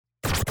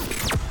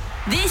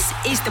This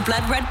is the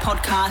Blood Red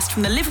podcast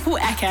from the Liverpool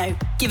Echo,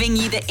 giving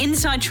you the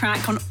inside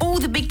track on all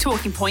the big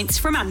talking points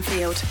from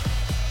Anfield.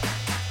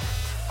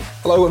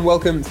 Hello and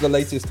welcome to the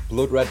latest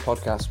Blood Red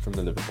podcast from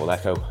the Liverpool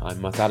Echo.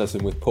 I'm Matt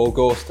Addison with Paul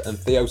Gorst and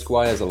Theo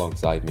Squires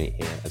alongside me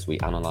here as we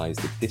analyse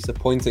the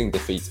disappointing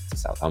defeat to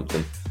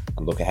Southampton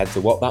and look ahead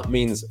to what that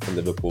means for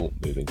Liverpool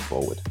moving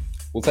forward.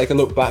 We'll take a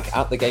look back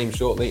at the game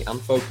shortly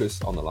and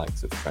focus on the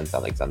likes of Trent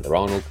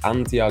Alexander-Arnold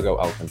and Thiago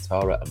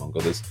Alcantara, among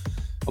others.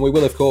 And we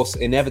will, of course,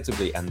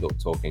 inevitably end up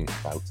talking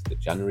about the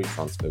January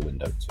transfer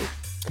window too.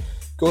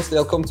 Gorsty,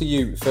 I'll come to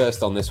you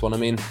first on this one. I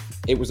mean,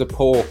 it was a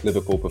poor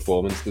Liverpool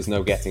performance. There's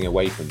no getting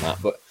away from that.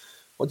 But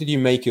what did you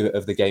make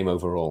of the game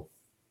overall?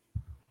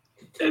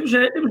 It was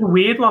a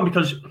weird one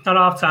because at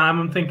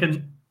half-time I'm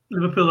thinking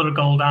Liverpool are a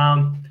goal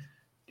down.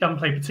 They haven't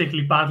played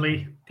particularly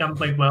badly. They haven't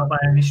played well by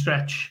any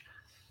stretch.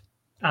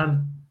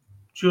 And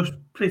just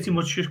pretty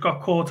much just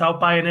got caught out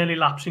by an early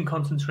lapse in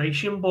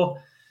concentration. But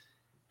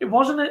it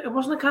wasn't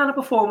a kind of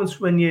performance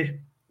when you're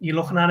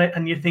looking at it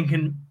and you're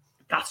thinking,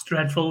 that's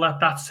dreadful,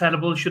 that's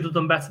terrible, should have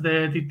done better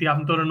there, they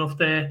haven't done enough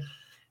there.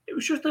 It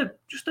was just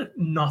a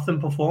nothing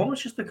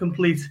performance, just a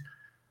complete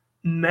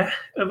meh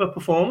of a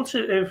performance,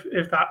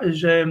 if that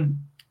is a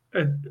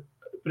bit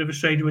of a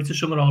strange way to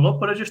sum it all up.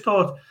 But I just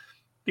thought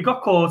they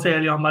got caught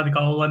early on by the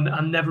goal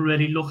and never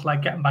really looked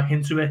like getting back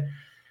into it.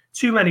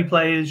 Too many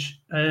players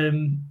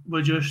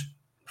were just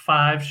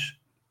fives,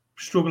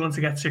 struggling to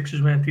get sixes,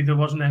 weren't they? There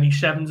wasn't any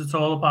sevens at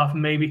all, apart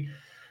from maybe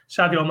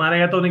Sadio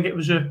Mane. I don't think it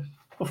was a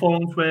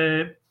performance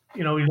where,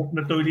 you know, he's looking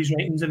at Doherty's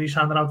ratings and he's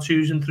handing out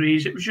twos and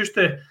threes. It was just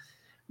a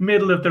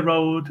middle of the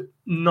road,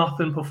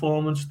 nothing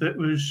performance that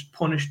was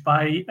punished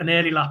by an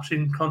early lapse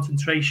in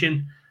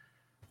concentration.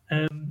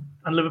 And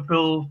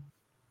Liverpool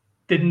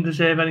didn't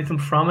deserve anything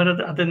from it,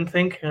 I didn't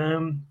think.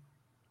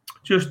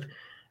 Just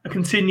a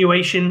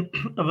continuation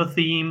of a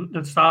theme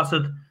that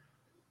started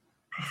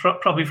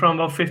probably from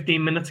about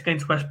 15 minutes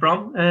against West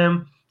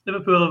Brom.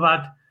 Liverpool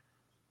have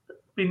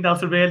been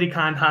dealt a really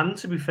kind hand,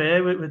 to be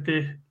fair, with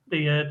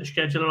the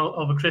schedule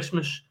over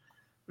Christmas.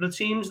 But it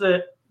seems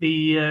that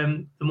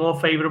the more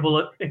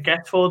favourable it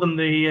gets for them,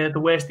 the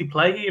worse they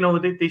play. You know,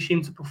 they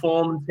seem to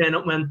perform and turn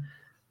up when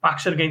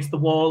backs are against the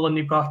wall and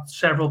you've got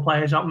several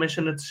players out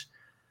missing. It's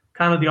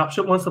kind of the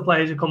opposite. Once the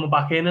players are coming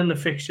back in and the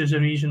fixtures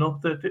are easing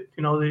up,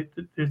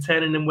 they're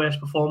turning in worse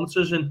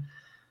performances. And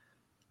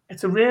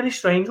it's a really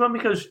strange one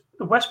because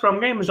the West Brom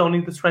game was only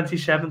the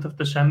 27th of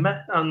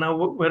December, and now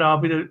where are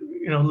we?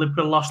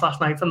 Liverpool lost last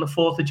night on the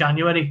 4th of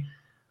January,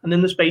 and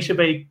in the space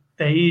of 8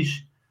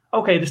 days,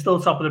 okay, they're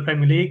still top of the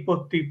Premier League,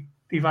 but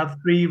they've had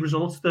 3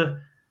 results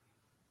that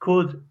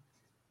could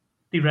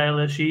derail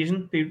their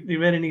season. They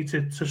really need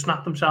to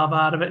snap themselves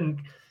out of it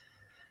and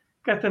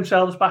get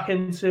themselves back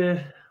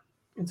into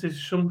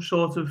some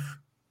sort of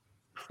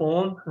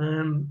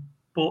form.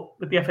 But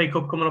with the FA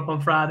Cup coming up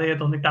on Friday, I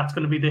don't think that's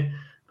going to be the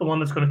one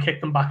that's going to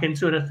kick them back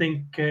into it. I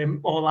think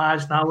all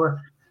eyes now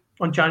are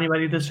on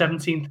January the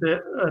 17th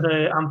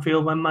at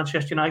Anfield when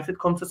Manchester United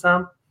come to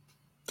town.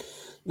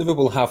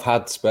 Liverpool have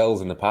had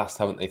spells in the past,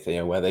 haven't they,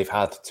 Theo, where they've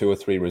had 2 or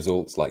 3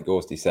 results, like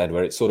Gorsty said,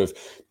 where it sort of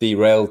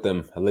derailed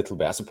them a little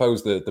bit. I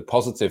suppose the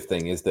positive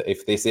thing is that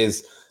if this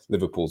is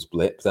Liverpool's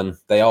blip, then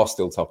they are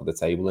still top of the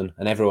table and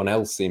everyone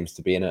else seems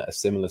to be in a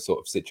similar sort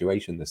of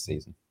situation this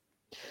season.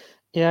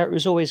 Yeah, it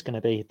was always going to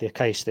be the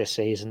case this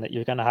season that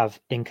you're going to have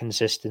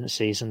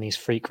inconsistencies and these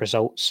freak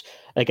results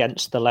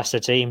against the lesser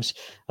teams.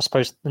 I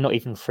suppose they're not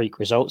even freak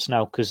results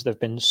now because there have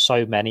been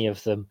so many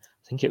of them.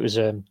 I think it was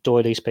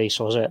Doyley's piece,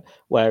 was it,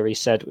 where he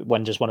said,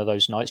 when does one of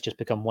those nights just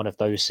become one of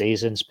those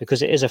seasons?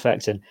 Because it is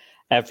affecting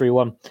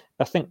everyone.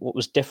 I think what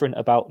was different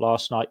about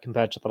last night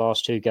compared to the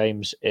last 2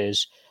 games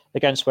is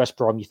against West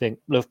Brom, you think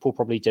Liverpool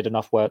probably did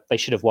enough work. They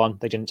should have won.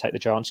 They didn't take the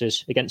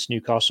chances. Against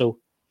Newcastle,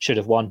 should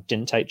have won,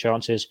 didn't take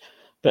chances.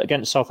 But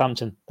against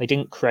Southampton, they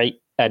didn't create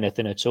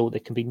anything at all. There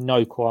can be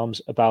no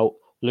qualms about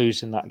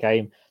losing that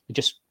game. They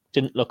just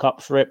didn't look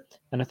up for it.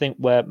 And I think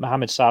where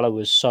Mohamed Salah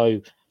was so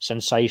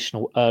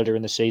sensational earlier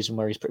in the season,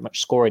 where he's pretty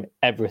much scoring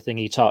everything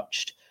he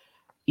touched,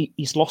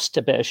 he's lost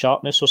a bit of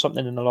sharpness or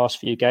something in the last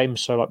few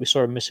games. So like we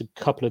saw him miss a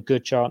couple of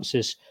good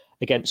chances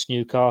against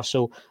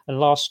Newcastle. And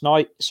last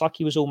night, it's like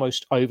he was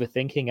almost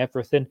overthinking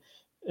everything,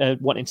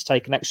 wanting to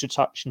take an extra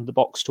touch in the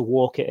box to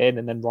walk it in.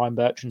 And then Ryan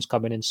Bertrand's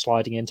coming in,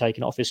 sliding in,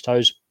 taking it off his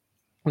toes.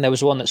 And there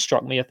was one that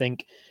struck me, I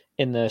think,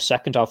 in the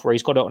second half where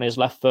he's got it on his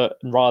left foot,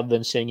 and rather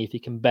than seeing if he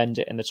can bend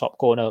it in the top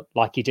corner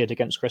like he did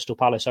against Crystal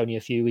Palace only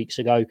a few weeks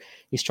ago,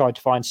 he's tried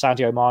to find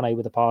Sadio Mane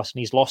with a pass and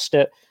he's lost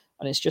it.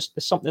 And it's just,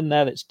 there's something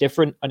there that's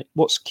different. And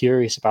what's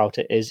curious about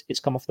it is it's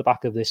come off the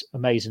back of this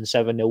amazing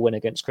 7-0 win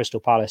against Crystal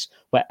Palace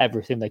where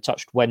everything they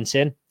touched went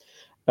in.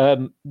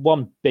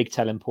 One big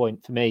telling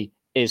point for me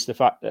is the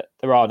fact that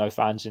there are no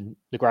fans in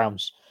the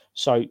grounds.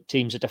 So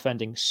teams are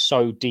defending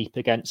so deep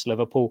against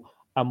Liverpool.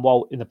 And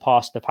while in the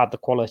past they've had the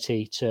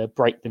quality to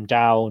break them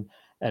down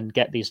and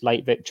get these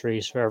late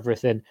victories for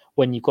everything.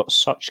 When you've got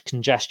such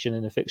congestion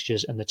in the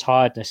fixtures and the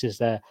tiredness is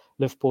there,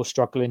 Liverpool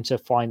struggling to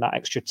find that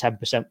extra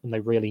 10% when they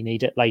really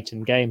need it late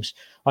in games.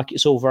 Like,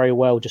 it's all very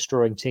well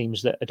destroying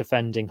teams that are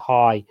defending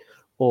high,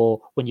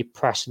 or when you're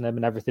pressing them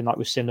and everything, like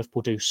we've seen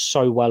Liverpool do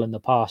so well in the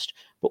past.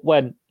 But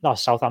when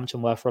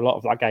Southampton were for a lot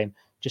of that game,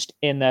 just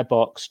in their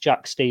box,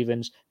 Jack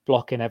Stevens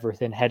blocking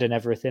everything, heading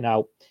everything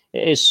out.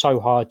 It is so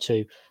hard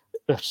to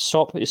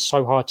stop. It's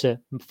so hard to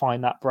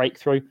find that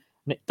breakthrough.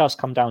 And it does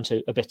come down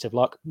to a bit of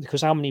luck,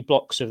 because how many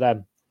blocks of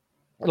them,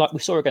 like we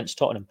saw against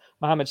Tottenham,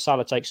 Mohamed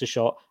Salah takes a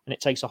shot and it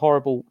takes a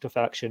horrible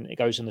deflection. It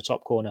goes in the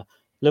top corner.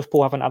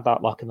 Liverpool haven't had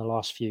that luck in the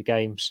last few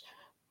games.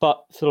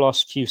 But for the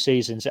last few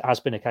seasons, it has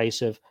been a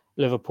case of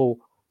Liverpool,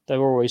 they're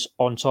always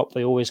on top.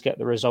 They always get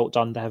the result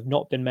done. There have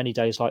not been many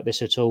days like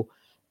this at all.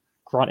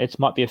 Granted, it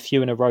might be a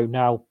few in a row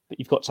now, but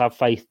you've got to have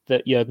faith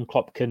that Jurgen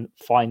Klopp can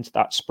find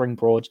that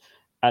springboard,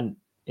 and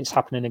it's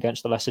happening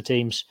against the lesser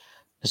teams.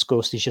 As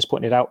Gorsty's just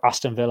pointed out,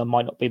 Aston Villa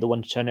might not be the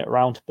one to turn it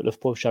around, but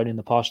Liverpool have shown in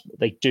the past that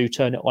they do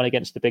turn it on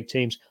against the big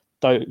teams.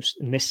 Those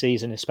in this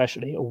season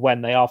especially,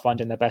 when they are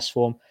finding their best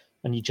form,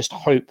 and you just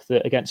hope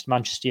that against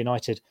Manchester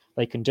United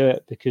they can do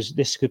it, because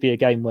this could be a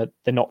game where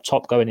they're not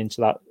top going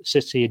into that.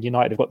 City and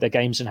United have got their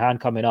games in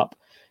hand coming up.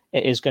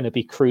 It is going to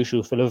be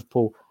crucial for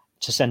Liverpool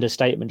to send a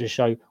statement to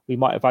show we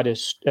might have had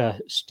a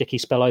sticky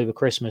spell over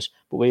Christmas,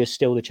 but we are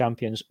still the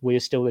champions. We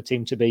are still the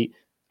team to beat,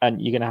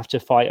 and you're going to have to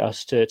fight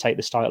us to take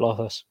this title off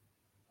us.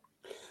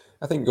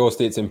 I think,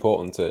 Gorsty, it's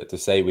important to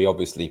say we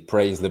obviously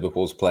praise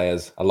Liverpool's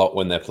players a lot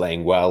when they're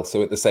playing well.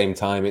 So at the same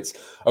time, it's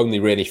only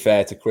really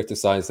fair to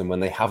criticise them when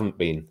they haven't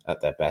been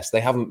at their best.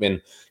 They haven't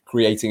been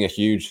creating a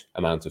huge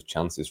amount of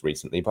chances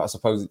recently, but I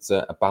suppose it's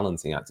a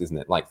balancing act, isn't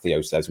it? Like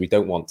Theo says, we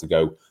don't want to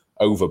go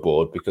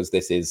overboard, because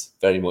this is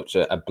very much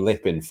a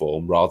blip in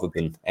form rather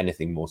than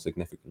anything more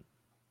significant.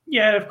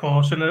 Yeah, of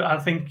course. And I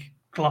think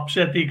Klopp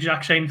said the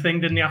exact same thing,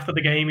 didn't he, after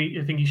the game?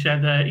 I think he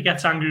said he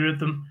gets angry with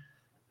them,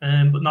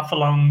 but not for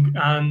long.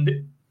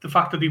 And the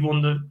fact that they've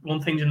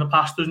won things in the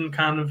past doesn't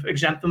kind of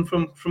exempt them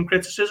from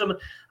criticism.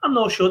 I'm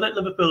not sure that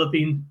Liverpool have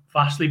been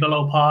vastly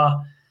below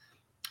par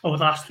over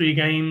the last 3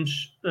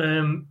 games.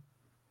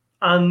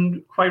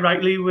 And quite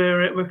rightly,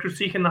 we're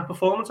critiquing that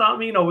performance, aren't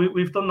we? You know,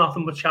 we've done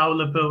nothing but shower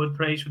Liverpool with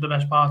praise for the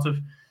best part of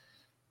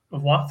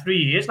 3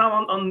 years now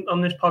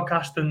on this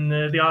podcast, and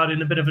they are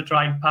in a bit of a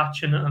dry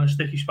patch and a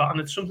sticky spot, and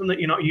it's something that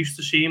you're not used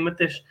to seeing with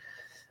this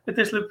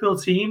Liverpool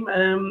team.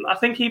 I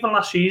think even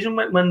last season,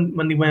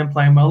 when they weren't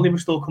playing well, they were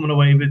still coming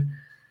away with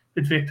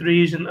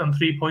victories and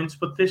 3 points.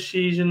 But this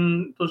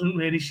season doesn't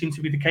really seem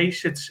to be the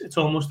case. It's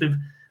almost if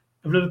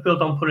Liverpool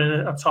don't put in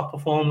a top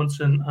performance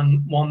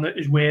and one that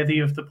is worthy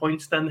of the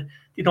points, then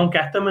they don't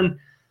get them. And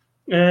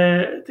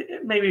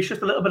maybe it's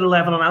just a little bit of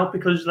leveling out,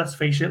 because let's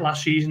face it,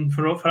 last season,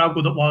 for how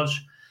good it was,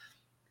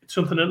 it's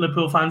something that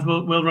Liverpool fans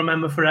will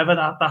remember forever,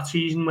 that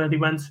season where they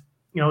went,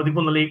 they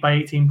won the league by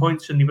 18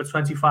 points and they were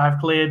 25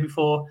 cleared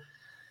before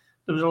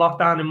there was a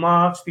lockdown in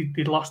March.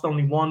 They'd lost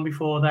only 1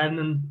 before then,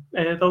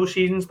 and those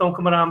seasons don't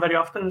come around very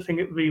often. I think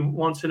it would be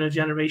once in a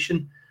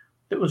generation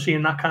that we're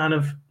seeing that kind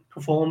of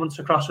performance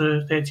across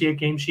a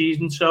 38-game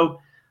season. So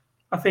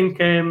I think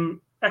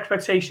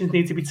expectations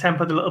need to be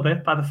tempered a little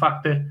bit by the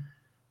fact that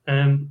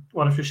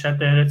what I've just said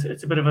there,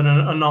 it's a bit of an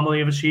anomaly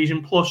of a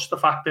season, plus the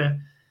fact that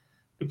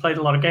we played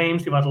a lot of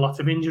games, they've had lots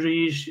of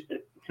injuries.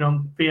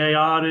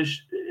 VAR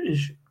is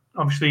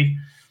obviously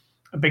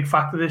a big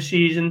factor this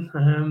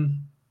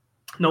season.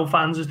 No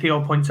fans, as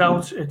Theo points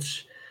out.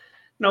 It's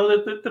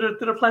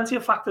there are plenty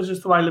of factors as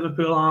to why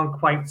Liverpool aren't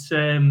quite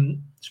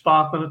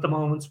sparkling at the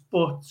moment,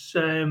 but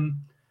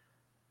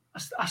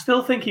I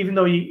still think, even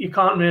though you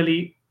can't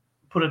really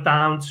put it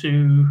down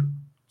to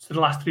the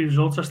last 3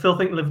 results, I still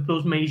think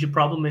Liverpool's major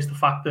problem is the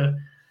fact that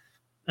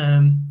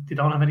they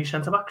don't have any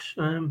centre-backs.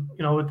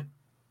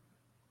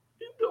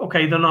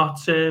 Okay, they're not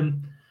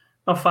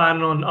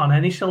firing on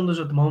any cylinders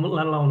at the moment,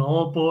 let alone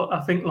all, but I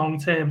think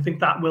long-term, I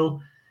think that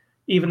will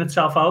even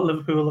itself out.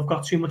 Liverpool have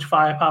got too much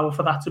firepower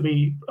for that to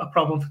be a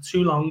problem for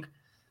too long.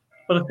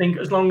 But I think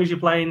as long as you're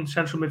playing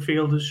central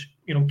midfielders,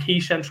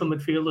 key central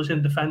midfielders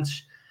in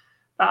defence,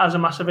 that has a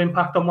massive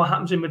impact on what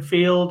happens in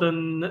midfield,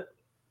 and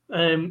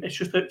it's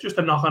just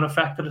a knock-on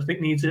effect that I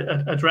think needs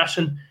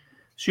addressing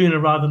sooner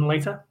rather than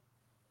later.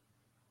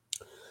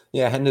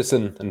 Yeah,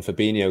 Henderson and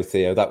Fabinho,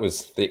 Theo, that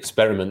was the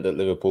experiment that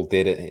Liverpool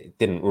did. It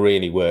didn't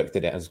really work,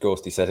 did it? As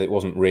Gorsty said, it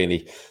wasn't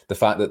really the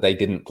fact that they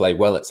didn't play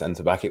well at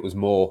centre-back. It was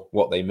more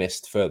what they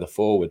missed further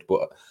forward.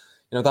 But,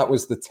 that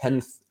was the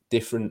 10th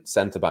different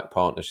centre-back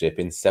partnership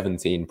in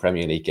 17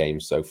 Premier League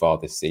games so far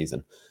this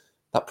season.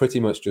 That pretty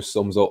much just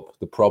sums up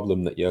the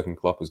problem that Jurgen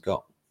Klopp has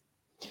got.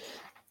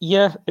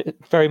 Yeah, it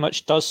very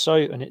much does so.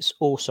 And it's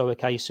also a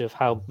case of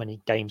how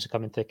many games are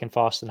coming thick and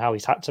fast and how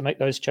he's had to make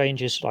those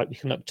changes. Like, we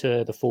can look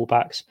to the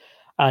fullbacks.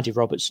 Andy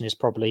Robertson has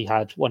probably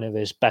had one of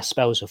his best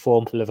spells of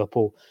form for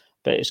Liverpool,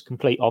 but it's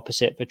complete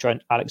opposite for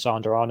Trent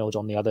Alexander-Arnold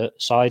on the other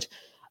side.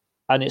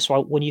 And it's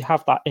like, when you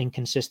have that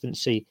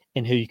inconsistency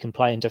in who you can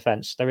play in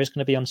defence, there is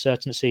going to be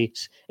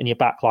uncertainties in your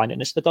back line.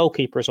 And it's the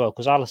goalkeeper as well,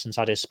 because Alisson's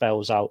had his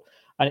spells out.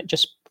 and it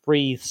just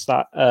breathes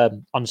that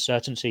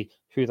uncertainty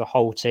through the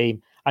whole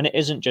team. And it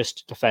isn't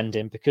just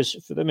defending, because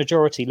for the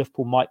majority,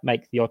 Liverpool might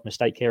make the odd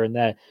mistake here and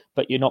there,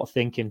 but you're not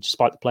thinking,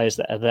 despite the players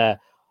that are there,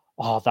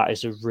 oh, that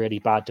is a really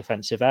bad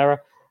defensive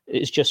error.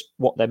 It's just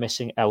what they're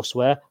missing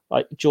elsewhere.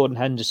 Like Jordan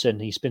Henderson,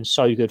 he's been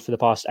so good for the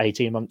past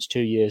 18 months,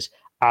 2 years,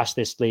 as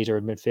this leader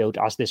in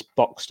midfield, as this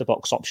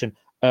box-to-box option,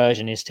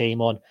 urging his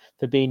team on.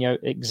 Fabinho,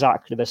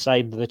 exactly the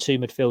same. The two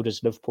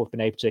midfielders Liverpool have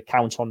been able to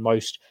count on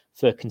most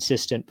for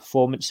consistent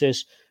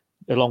performances,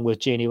 along with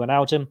Gini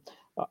Wijnaldum.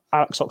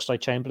 Alex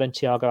Oxlade-Chamberlain,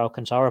 Thiago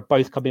Alcantara,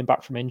 both coming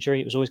back from injury.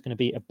 It was always going to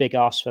be a big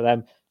ask for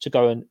them to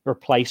go and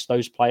replace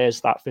those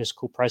players, that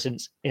physical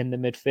presence in the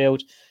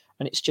midfield.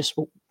 And it's just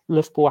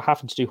Liverpool are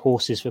having to do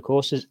horses for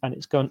courses, and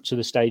it's gone to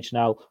the stage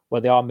now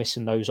where they are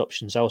missing those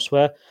options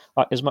elsewhere.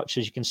 Like, as much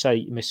as you can say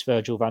you miss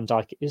Virgil van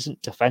Dijk, it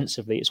isn't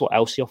defensively, it's what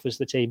else he offers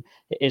the team.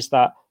 It is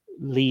that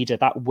leader,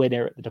 that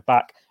winner at the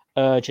back,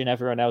 urging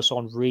everyone else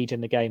on,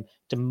 reading the game,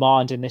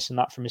 demanding this and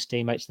that from his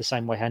teammates the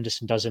same way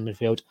Henderson does in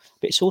midfield.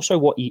 But it's also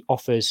what he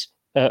offers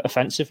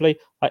offensively.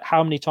 Like,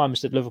 how many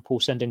times did Liverpool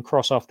send in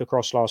cross after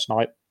cross last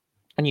night,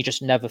 and you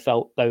just never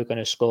felt they were going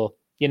to score?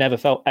 You never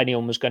felt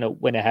anyone was going to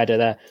win a header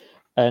there.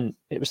 And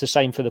it was the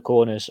same for the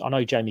corners. I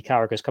know Jamie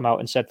Carragher's come out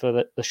and said for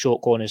the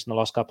short corners in the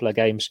last couple of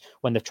games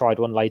when they've tried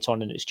one late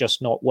on and it's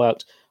just not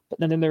worked. But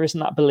then there isn't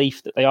that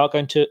belief that they are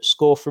going to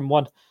score from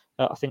one.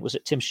 I think was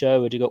it Tim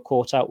Sherwood who got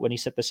caught out when he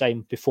said the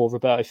same before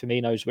Roberto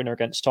Firmino's winner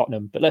against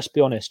Tottenham. But let's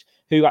be honest,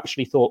 who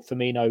actually thought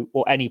Firmino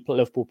or any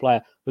Liverpool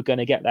player were going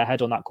to get their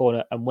head on that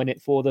corner and win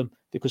it for them?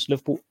 Because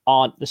Liverpool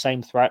aren't the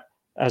same threat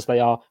as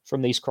they are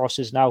from these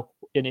crosses now.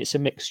 And it's a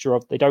mixture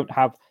of, they don't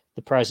have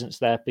the presence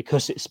there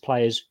because it's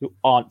players who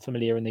aren't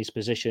familiar in these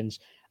positions,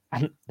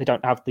 and they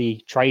don't have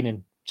the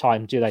training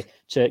time, do they,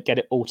 to get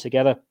it all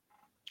together.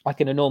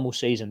 Like in a normal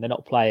season, they're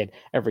not playing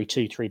every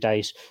 2-3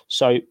 days.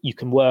 So you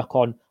can work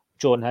on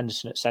Jordan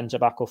Henderson at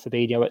centre-back or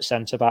Fabinho at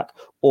centre-back,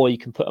 or you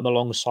can put them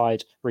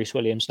alongside Reece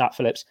Williams, Nat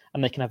Phillips,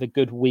 and they can have a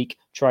good week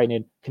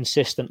training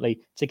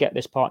consistently to get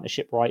this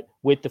partnership right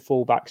with the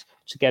fullbacks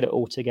to get it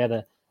all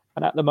together.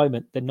 And at the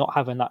moment, they're not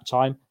having that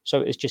time. So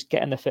it's just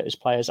getting the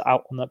fittest players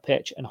out on the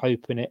pitch and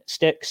hoping it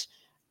sticks.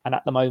 And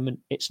at the moment,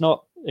 it's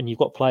not. And you've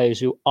got players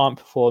who aren't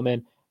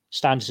performing,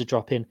 standards are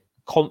dropping,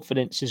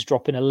 confidence is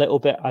dropping a little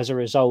bit as a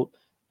result.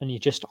 And you're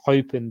just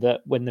hoping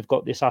that when they've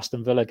got this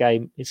Aston Villa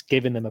game, it's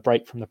giving them a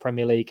break from the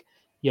Premier League.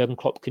 Jurgen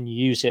Klopp can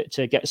use it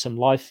to get some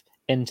life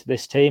into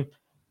this team.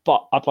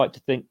 But I'd like to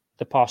think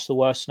they're past the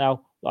worst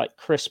now. Like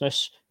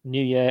Christmas,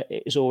 New Year,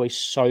 it is always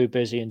so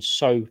busy and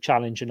so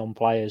challenging on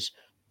players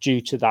due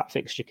to that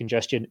fixture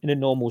congestion. In a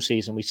normal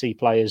season, we see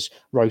players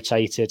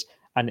rotated,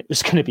 and it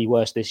was going to be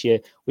worse this year.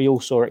 We all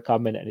saw it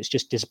coming, and it's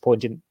just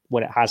disappointing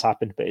when it has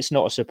happened, but it's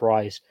not a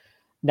surprise.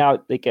 Now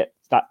they get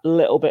that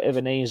little bit of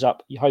an ease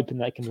up. You're hoping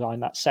they can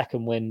find that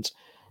second wind,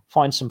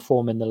 find some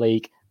form in the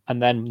league,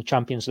 and then when the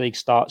Champions League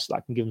starts,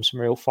 that can give them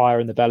some real fire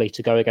in the belly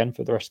to go again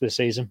for the rest of the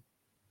season.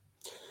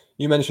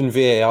 You mentioned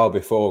VAR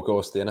before,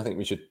 Ghosty, and I think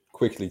we should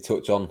quickly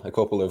touch on a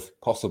couple of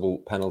possible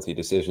penalty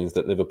decisions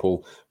that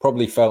Liverpool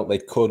probably felt they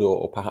could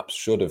or perhaps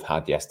should have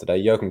had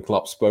yesterday. Jurgen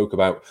Klopp spoke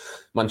about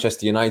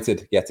Manchester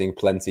United getting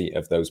plenty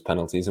of those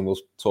penalties, and we'll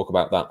talk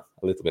about that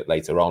a little bit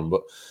later on.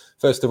 But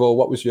first of all,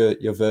 what was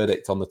your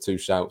verdict on the two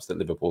shouts that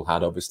Liverpool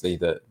had? Obviously,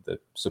 the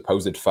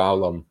supposed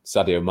foul on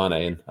Sadio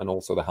Mane and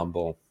also the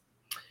handball.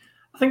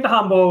 I think the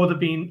handball would have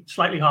been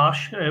slightly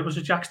harsh. It was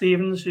Jack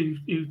Stevens who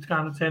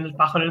kind of turned his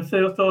back on it.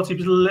 I thought he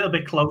was a little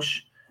bit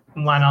close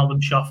and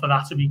Wijnaldum shot for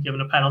that to be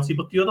given a penalty.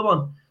 But the other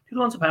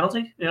one's a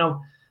penalty. You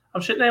know,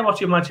 I'm sitting there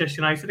watching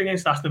Manchester United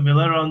against Aston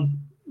Villa on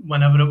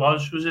whenever it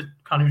was. Was it?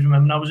 Can't even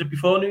remember now. Was it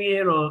before New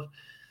Year or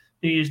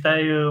New Year's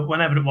Day or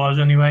whenever it was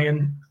anyway?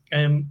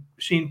 And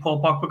seeing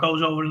Paul Pogba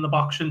goes over in the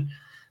box and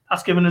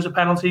that's given us a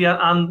penalty.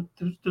 And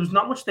there's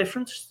not much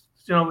difference.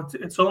 You know,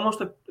 it's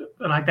almost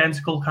an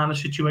identical kind of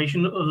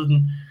situation, other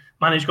than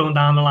Mane's going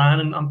down the line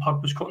and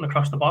Pogba's cutting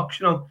across the box.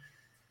 You know,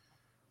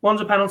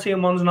 one's a penalty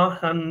and one's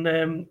not, and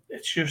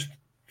it just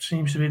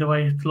seems to be the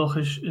way the luck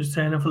is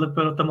turning for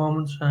Liverpool at the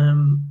moment. I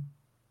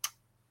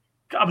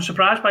was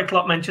surprised by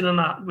Klopp mentioning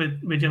that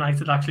with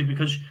United, actually,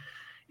 because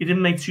he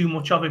didn't make too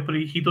much of it, but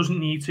he doesn't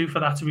need to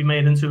for that to be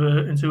made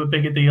into a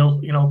bigger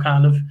deal. You know,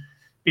 kind of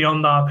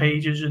beyond our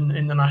pages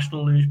in the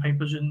national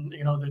newspapers and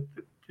you know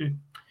the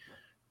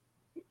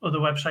other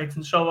websites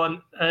and so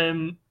on.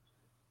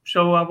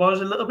 So I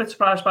was a little bit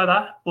surprised by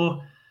that,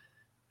 but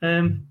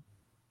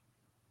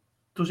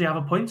does he have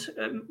a point?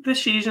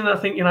 This season, I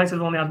think United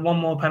have only had one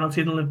more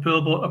penalty than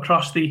Liverpool, but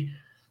across the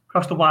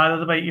wider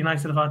debate,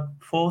 United have had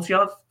 40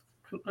 odd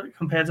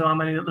compared to how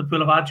many that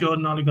Liverpool have had.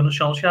 Jordan Ole Gunnar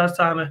Solskjaer's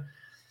time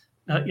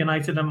at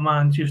United, never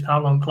mind just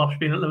how long Klopp's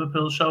been at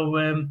Liverpool. So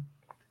you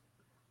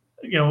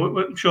know,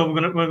 I'm sure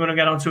we're gonna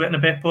get onto it in a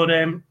bit, but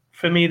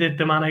for me,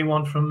 the Mane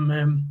one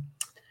from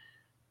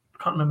I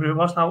can't remember who it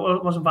was now.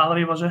 It wasn't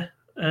Valerie, was it?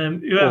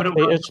 Whoever it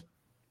was.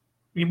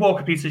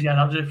 Walker Peters, yeah,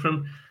 that was it,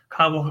 from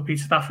Kyle Walker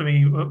Peters. That for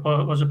me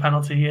was a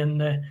penalty,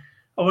 and I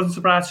wasn't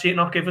surprised to see it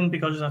not given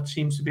because that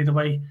seems to be the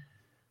way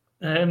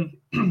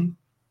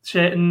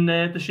certain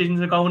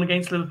decisions are going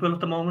against Liverpool at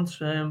the moment.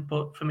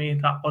 But for me,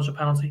 that was a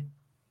penalty.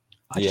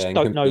 I just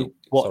don't know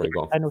what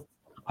penalty.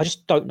 I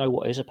just don't know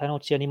what is a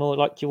penalty anymore.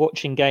 Like, you're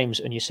watching games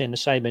and you're seeing the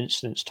same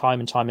instance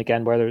time and time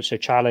again, whether it's a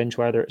challenge,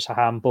 whether it's a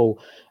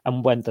handball,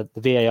 and when the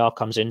VAR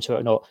comes into it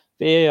or not.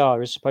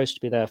 VAR is supposed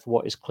to be there for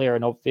what is clear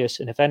and obvious,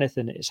 and if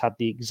anything, it's had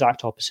the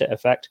exact opposite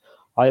effect.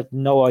 I have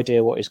no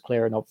idea what is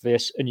clear and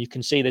obvious, and you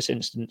can see this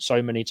incident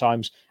so many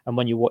times, and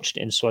when you watched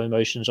it in slow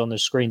motions on the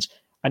screens,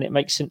 and it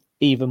makes it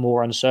even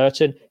more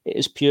uncertain. It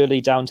is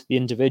purely down to the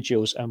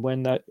individuals, and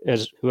when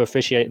who are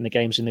officiating the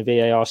games in the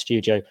VAR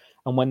studio,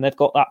 and when they've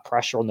got that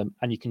pressure on them,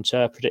 and you can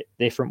interpret it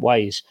different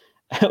ways.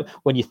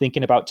 When you're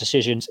thinking about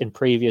decisions in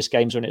previous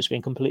games when it's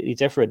been completely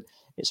different,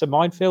 it's a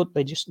minefield.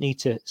 They just need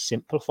to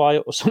simplify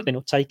it or something,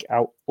 or take it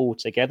out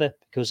altogether,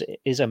 because it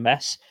is a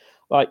mess.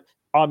 Like,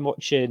 I'm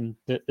watching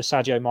the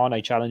Sadio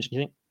Mane challenge, and you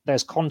think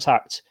there's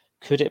contact.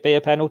 Could it be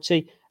a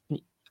penalty?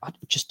 I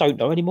just don't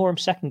know anymore. I'm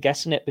second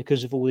guessing it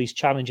because of all these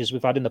challenges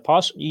we've had in the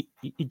past. You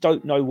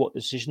don't know what the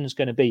decision is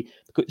going to be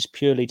because it's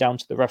purely down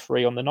to the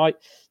referee on the night.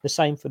 The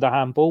same for the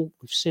handball.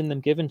 We've seen them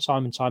given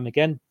time and time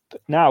again. But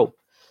now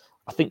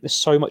I think there's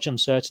so much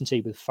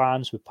uncertainty with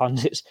fans, with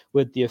pundits,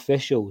 with the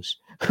officials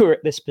who are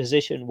at this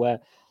position where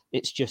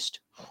it's just,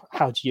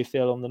 how do you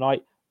feel on the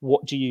night?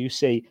 What do you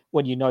see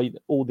when you know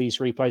all these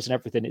replays and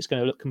everything? It's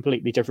going to look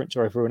completely different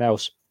to everyone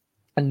else.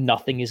 And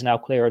nothing is now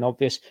clear and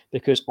obvious,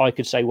 because I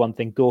could say one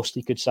thing,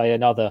 Gorsty could say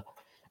another.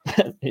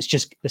 It's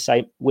just the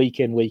same week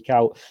in, week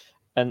out.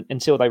 And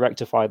until they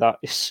rectify that,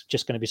 it's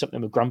just going to be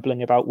something we're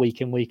grumbling about week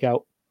in, week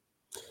out.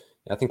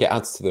 I think it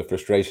adds to the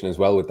frustration as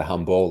well with the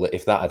handball, that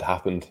if that had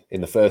happened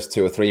in the first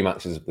 2 or 3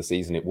 matches of the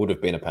season, it would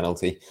have been a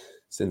penalty.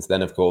 Since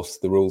then, of course,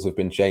 the rules have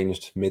been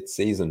changed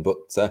mid-season. But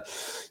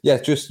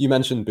just you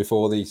mentioned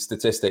before the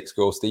statistics,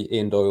 Gorsty.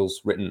 Ian Doyle's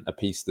written a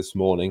piece this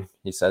morning.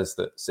 He says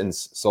that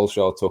since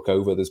Solskjaer took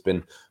over, there's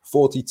been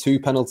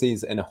 42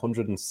 penalties in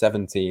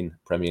 117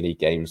 Premier League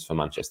games for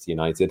Manchester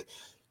United.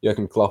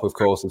 Jurgen Klopp, of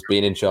course, has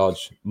been in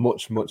charge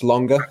much, much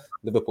longer.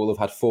 Liverpool have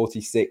had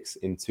 46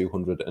 in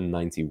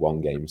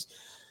 291 games.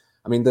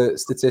 I mean, the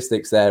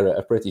statistics there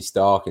are pretty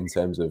stark in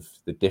terms of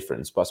the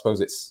difference, but I suppose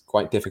it's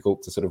quite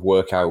difficult to sort of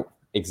work out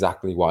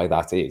exactly why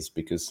that is,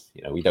 because,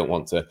 you know, we don't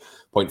want to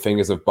point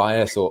fingers of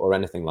bias or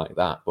anything like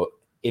that, but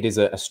it is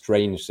a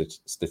strange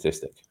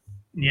statistic.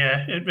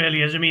 Yeah, it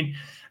really is. I mean,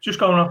 just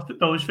going off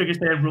those figures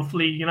there,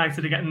 roughly,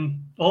 United are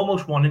getting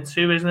almost 1 in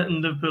 2, isn't it?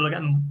 And Liverpool are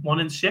getting 1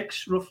 in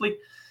 6, roughly,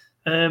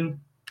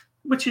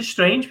 which is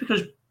strange,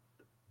 because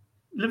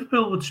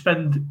Liverpool would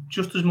spend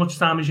just as much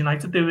time as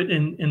United do it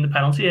in the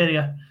penalty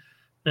area,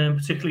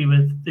 particularly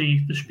with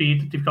the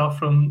speed that they've got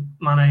from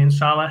Mane and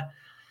Salah.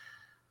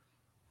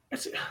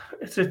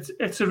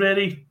 It's a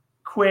really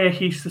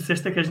quirky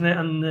statistic, isn't it?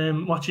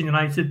 And watching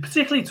United,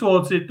 particularly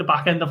towards the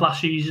back end of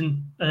last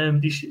season,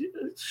 they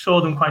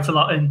saw them quite a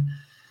lot in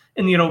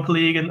the Europa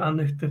League and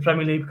the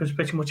Premier League, because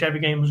pretty much every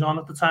game was on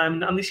at the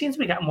time, and they seem to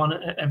be getting one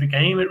at every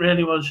game. It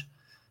really was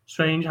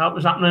strange how it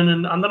was happening,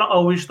 and they're not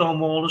always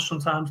stonewallers.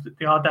 Sometimes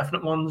they are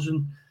definite ones,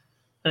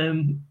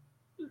 and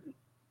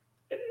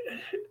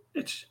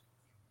it's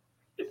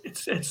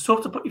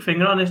tough to put your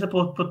finger on, isn't it?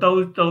 But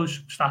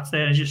those stats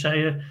there, as you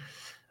say, are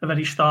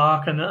very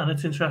stark, and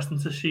it's interesting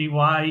to see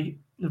why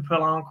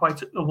Liverpool aren't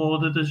quite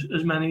awarded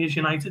as many as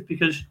United,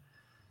 because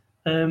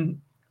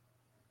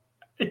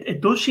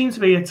it does seem to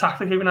be a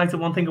tactic of United.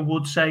 One thing I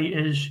would say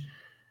is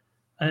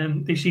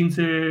they seem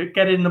to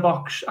get in the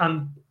box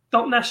and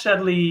don't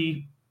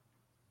necessarily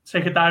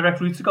take a direct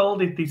route to goal.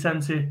 They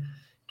tend to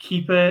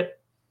keep it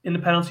in the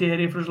penalty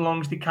area for as long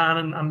as they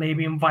can, and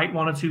maybe invite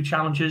 1 or 2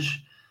 challenges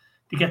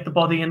to get the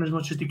body in as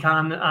much as they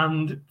can,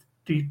 and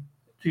they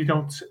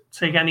don't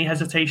take any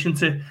hesitation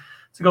to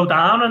go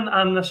down.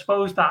 And I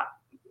suppose that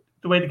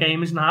the way the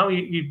game is now,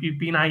 you'd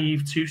be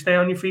naive to stay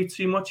on your feet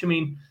too much. I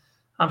mean,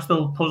 I'm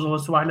still puzzled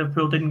as to why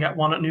Liverpool didn't get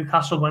 1 at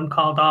Newcastle when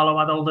Carl Darlow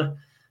had all the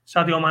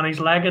Sadio Mane's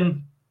leg,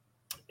 and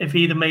if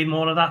he'd have made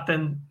more of that,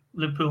 then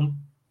Liverpool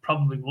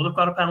probably would have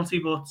got a penalty.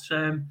 But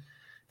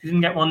he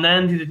didn't get 1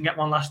 then, he didn't get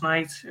 1 last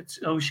night. It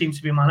always seems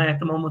to be Mane at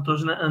the moment,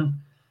 doesn't it?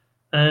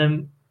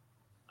 And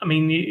I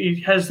mean,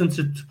 you're hesitant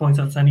to point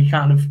out any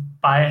kind of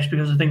bias,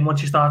 because I think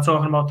once you start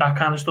talking about that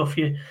kind of stuff,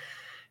 you're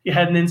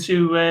heading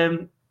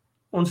into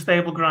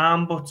unstable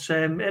ground. But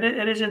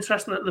it is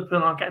interesting that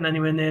Liverpool aren't getting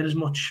anywhere near as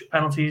much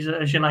penalties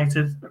as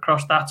United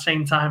across that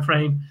same time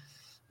frame,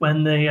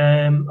 when they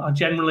are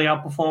generally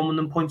outperforming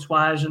them points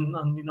wise,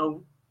 and you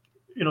know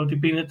they've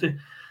been at the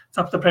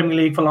top of the Premier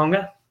League for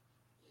longer.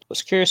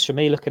 What's curious for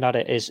me looking at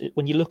it is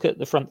when you look at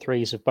the front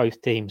threes of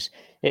both teams,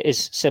 it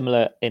is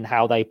similar in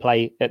how they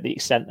play, at the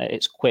extent that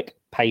it's quick,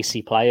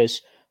 pacey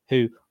players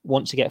who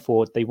want to get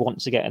forward, they want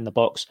to get in the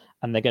box,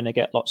 and they're going to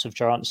get lots of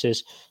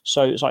chances.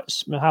 So it's like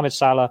Mohamed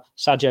Salah,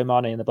 Sadio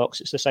Mane in the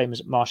box. It's the same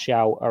as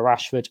Martial or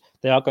Rashford.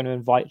 They are going to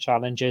invite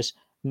challenges.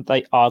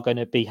 They are going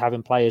to be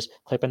having players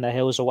clipping their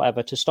heels or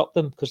whatever to stop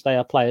them, because they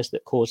are players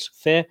that cause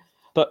fear.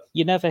 But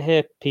you never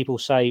hear people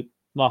say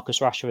Marcus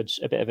Rashford's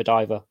a bit of a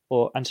diver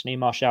or Anthony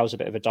Martial's a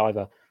bit of a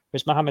diver,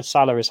 whereas Mohamed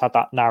Salah has had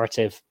that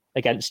narrative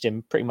against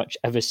him pretty much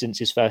ever since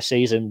his first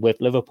season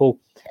with Liverpool.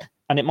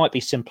 And it might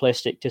be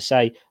simplistic to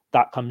say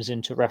that comes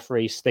into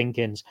referees'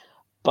 thinkings,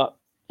 but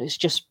it's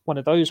just one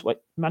of those where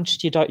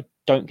Manchester United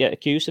don't get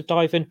accused of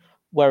diving,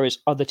 whereas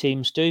other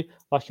teams do.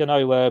 Like I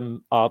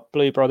know our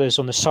Blue Brothers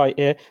on the site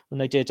here, when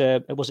they did,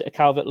 was it a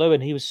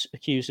Calvert-Lewin? He was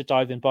accused of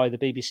diving by the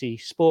BBC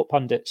Sport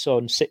pundits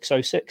on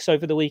 606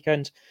 over the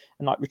weekend.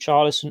 And like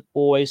Richarlison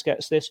always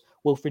gets this.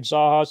 Wilfried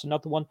Zaha's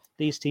another one.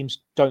 These teams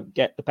don't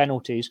get the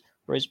penalties,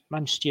 whereas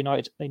Manchester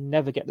United, they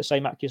never get the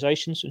same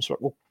accusations. And so,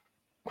 well,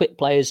 quick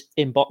players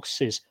in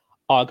boxes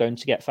are going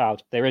to get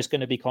fouled. There is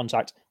going to be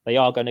contact. They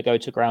are going to go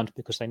to ground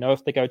because they know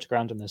if they go to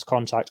ground and there's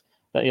contact,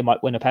 that they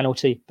might win a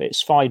penalty. But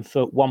it's fine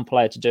for one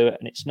player to do it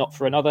and it's not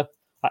for another.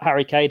 Like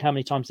Harry Kane, how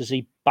many times does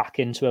he back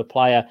into a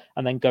player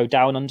and then go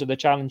down under the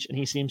challenge and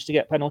he seems to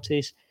get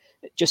penalties?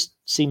 It just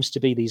seems to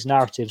be these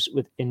narratives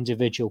with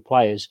individual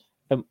players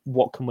and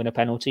what can win a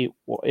penalty,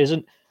 what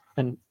isn't.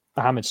 And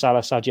Mohamed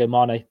Salah, Sadio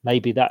Mane,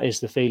 maybe that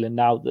is the feeling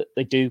now, that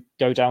they do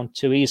go down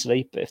too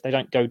easily, but if they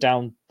don't go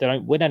down, they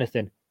don't win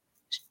anything.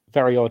 It's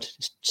very odd.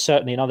 It's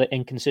certainly another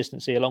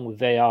inconsistency along with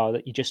VAR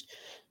that you just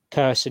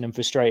cursing and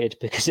frustrated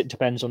because it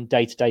depends on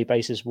day-to-day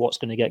basis what's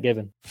going to get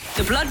given.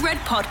 The Blood Red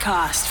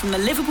Podcast from the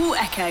Liverpool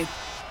Echo.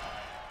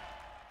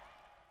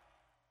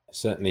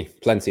 Certainly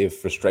plenty of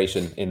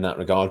frustration in that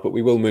regard, but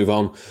we will move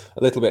on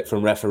a little bit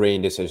from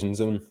refereeing decisions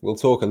and we'll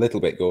talk a little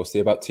bit,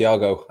 Ghosty, about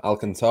Thiago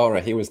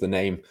Alcantara. He was the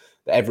name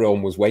that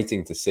everyone was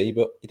waiting to see,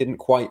 but he didn't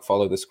quite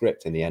follow the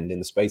script in the end. In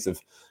the space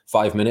of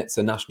 5 minutes,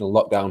 a national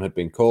lockdown had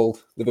been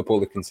called, Liverpool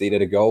had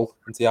conceded a goal,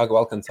 and Thiago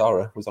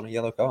Alcantara was on a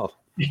yellow card.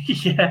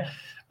 Yeah,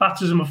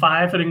 baptism of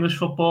fire for English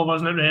football,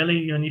 wasn't it,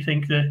 really? And you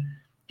think that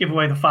give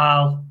away the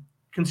foul,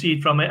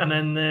 concede from it, and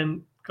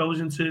then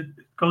goes into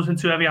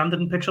heavy-handed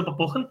and picks up a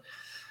booking.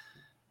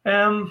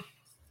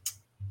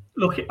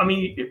 Look, I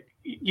mean,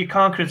 you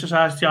can't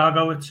criticise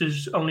Thiago.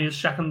 It's only his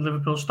second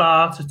Liverpool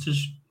start. It's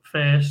his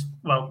first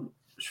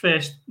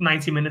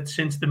 90 minutes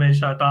since the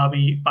Merseyside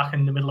derby back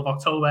in the middle of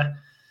October.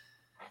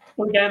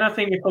 But again, I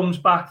think it comes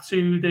back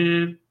to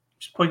the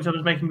point I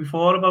was making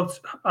before about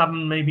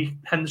having maybe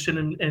Henderson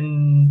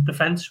in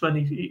defence when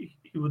he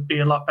would be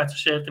a lot better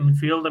served in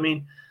midfield. I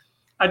mean,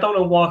 I don't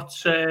know what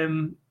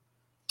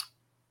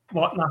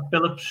Nat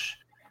Phillips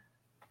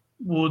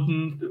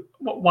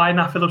why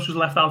Nat Phillips was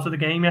left out of the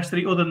game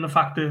yesterday, other than the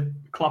fact that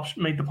Klopp's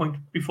made the point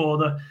before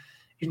that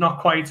he's not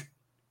quite,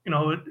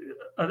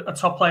 a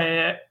top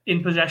player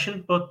in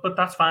possession, but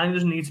that's fine. He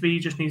doesn't need to be. He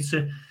just needs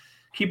to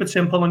keep it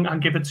simple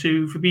and give it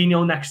to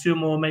Fabinho next to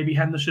him, or maybe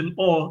Henderson,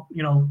 or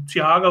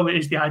Thiago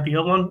is the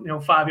ideal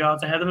one. 5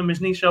 yards ahead of him,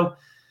 isn't he? So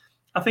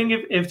I think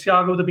if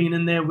Thiago had been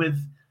in there with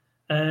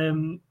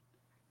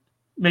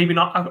maybe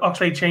not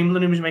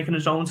Oxlade-Chamberlain, who was making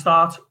his own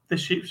start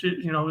this,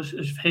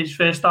 his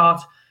first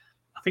start,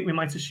 I think we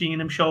might have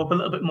seen him show up a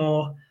little bit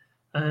more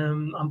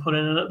and put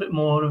in a little bit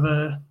more of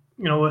a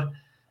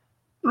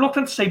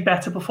reluctant to say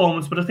better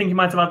performance, but I think he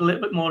might have had a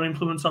little bit more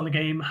influence on the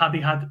game had he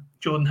had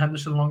Jordan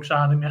Henderson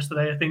alongside him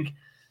yesterday. I think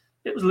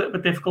it was a little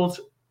bit difficult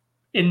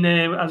in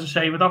there, as I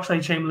say, with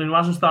Oxlade-Chamberlain, who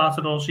hasn't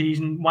started all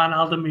season,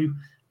 Wijnaldum, who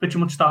pretty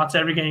much starts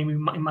every game, he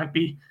might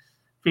be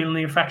feeling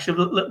the effects of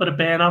a little bit of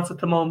burnout at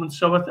the moment.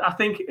 So I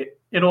think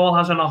it all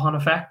has a knock-on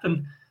effect,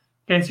 and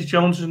Curtis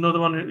Jones is another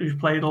one who's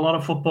played a lot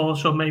of football,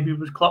 so maybe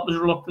Klopp was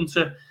reluctant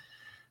to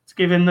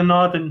give him the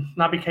nod, and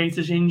Naby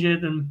Keita's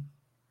injured, and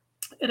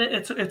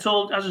it's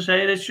all, as I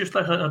say, it's just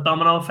like a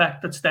domino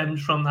effect that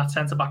stems from that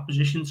centre-back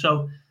position.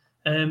 So,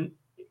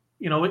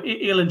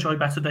 he'll enjoy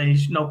better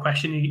days, no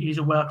question. He's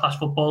a world-class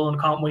footballer, and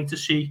I can't wait to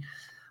see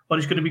what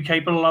he's going to be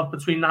capable of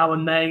between now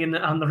and May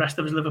and the rest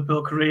of his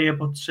Liverpool career.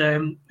 But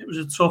it was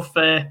a tough,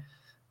 bit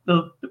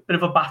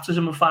of a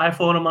baptism of fire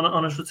for him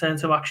on his return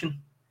to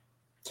action.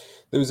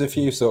 There was a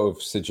few sort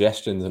of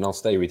suggestions, and I'll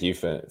stay with you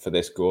for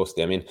this,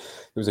 Ghosty. I mean,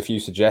 there was a few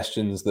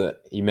suggestions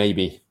that he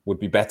maybe would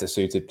be better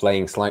suited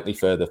playing slightly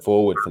further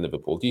forward for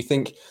Liverpool. Do you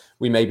think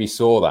we maybe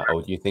saw that,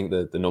 or do you think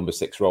that the number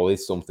 6 role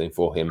is something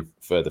for him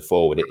further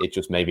forward? It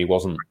just maybe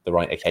wasn't the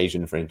right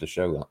occasion for him to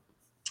show that.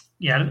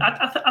 Yeah,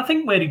 I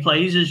think where he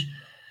plays is,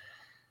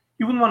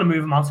 you wouldn't want to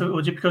move him out of it,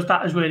 would you? Because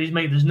that is where he's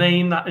made his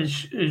name. That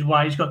is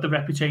why he's got the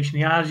reputation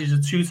he has. He's a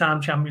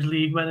 2-time Champions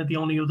League winner. The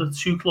only other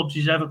 2 clubs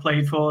he's ever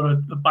played for are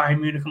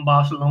Bayern Munich and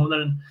Barcelona.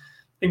 And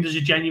I think there's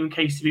a genuine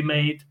case to be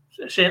made,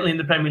 certainly in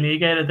the Premier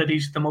League era, that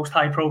he's the most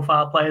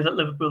high-profile player that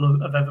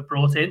Liverpool have ever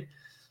brought in.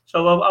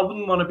 So I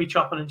wouldn't want to be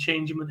chopping and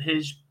changing with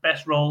his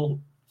best role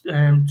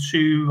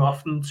too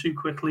often, too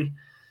quickly.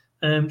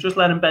 Just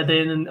let him bed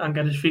in and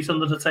get his feet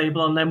under the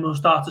table, and then we'll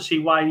start to see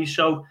why he's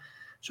so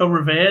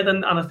revered.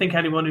 And I think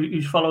anyone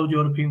who's followed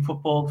European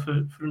football for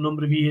a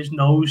number of years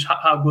knows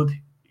how good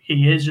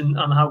he is and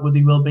how good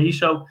he will be.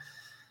 So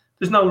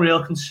there's no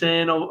real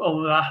concern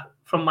over that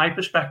from my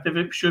perspective.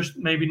 It's just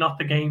maybe not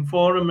the game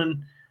for him.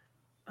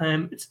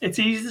 And it's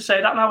easy to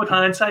say that now with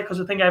hindsight,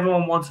 because I think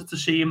everyone wanted to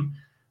see him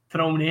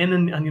thrown in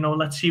and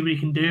let's see what he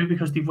can do,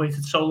 because they've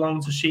waited so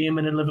long to see him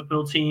in a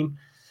Liverpool team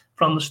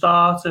from the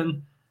start.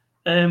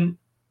 And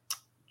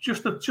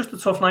just a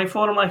tough night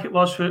for him, like it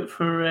was for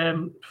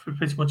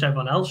pretty much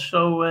everyone else.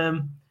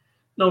 So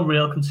no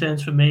real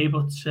concerns for me,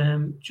 but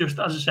just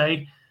as I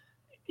say,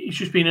 he's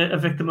just been a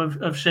victim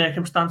of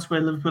circumstance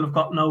where Liverpool have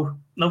got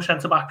no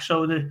centre back,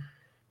 so they're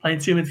playing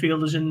two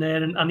midfielders in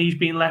there, and he's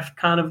been left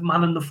kind of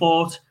manning the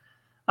fort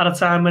at a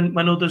time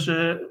when others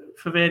are,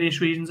 for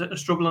various reasons, are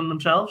struggling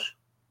themselves.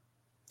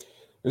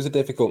 It was a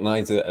difficult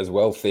night as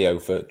well, Theo,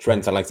 for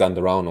Trent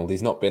Alexander-Arnold.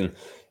 He's not been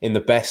in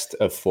the best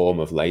of form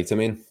of late. I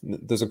mean,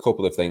 there's a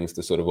couple of things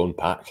to sort of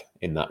unpack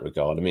in that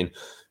regard. I mean,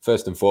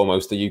 first and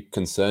foremost, are you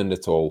concerned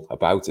at all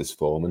about his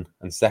form?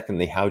 And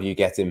secondly, how do you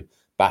get him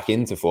back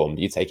into form?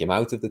 Do you take him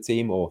out of the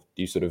team, or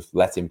do you sort of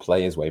let him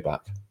play his way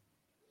back?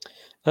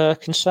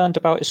 Concerned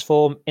about his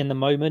form in the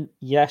moment,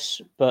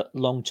 yes, but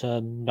long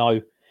term,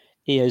 no.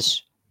 He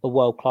is a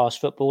world-class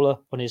footballer.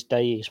 On his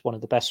day, he's one of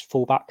the best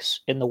fullbacks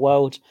in the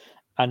world,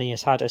 and he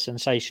has had a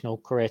sensational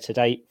career to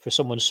date. For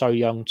someone so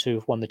young to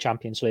have won the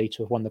Champions League,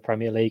 to have won the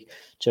Premier League,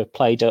 to have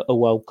played a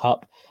World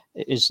Cup,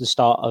 it is the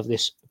start of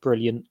this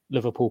brilliant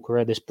Liverpool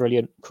career, this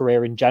brilliant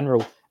career in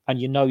general. And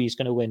you know he's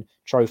going to win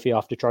trophy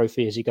after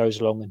trophy as he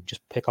goes along and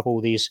just pick up all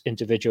these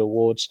individual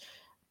awards.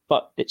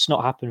 But it's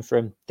not happened for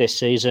him this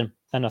season.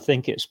 And I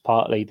think it's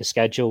partly the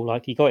schedule.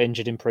 Like, he got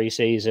injured in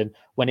pre-season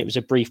when it was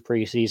a brief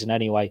pre-season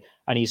anyway,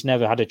 and he's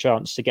never had a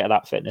chance to get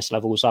that fitness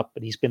levels up.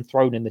 But he's been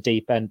thrown in the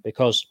deep end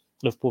because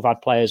Liverpool have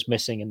had players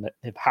missing and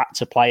they've had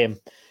to play him.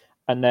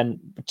 And then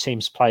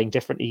teams playing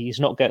differently. He's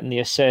not getting the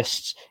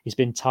assists. He's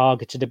been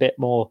targeted a bit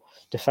more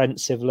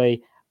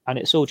defensively. And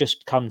it's all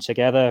just come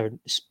together.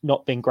 It's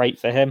not been great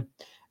for him.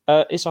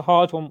 It's a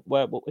hard one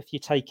where if you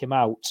take him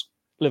out,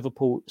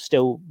 Liverpool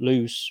still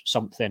lose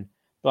something.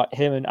 Like,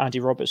 him and Andy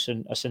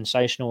Robertson are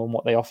sensational in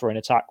what they offer in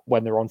attack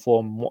when they're on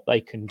form and what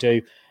they can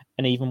do.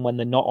 And even when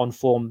they're not on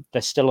form,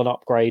 there's still an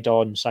upgrade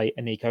on, say,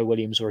 a Nico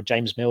Williams or a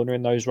James Milner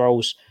in those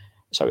roles.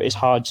 So it's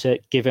hard to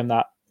give him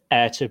that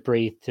air to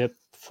breathe, to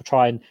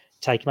try and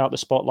take him out the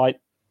spotlight.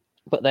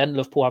 But then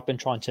Liverpool have been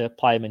trying to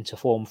play him into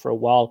form for a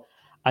while,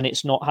 and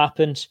it's not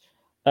happened.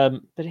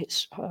 But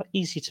it's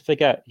easy to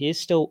forget. He is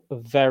still a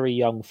very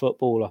young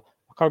footballer.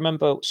 I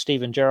remember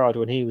Steven Gerrard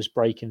when he was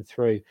breaking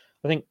through,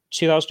 I think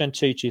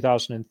 2002,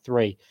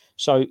 2003.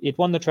 So he'd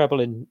won the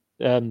treble in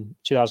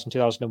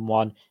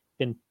 2001,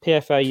 been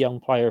PFA Young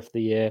Player of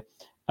the Year,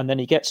 and then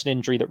he gets an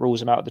injury that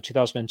rules him out of the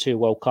 2002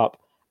 World Cup.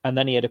 And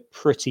then he had a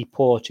pretty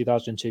poor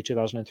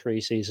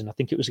 2002-2003 season. I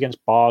think it was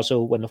against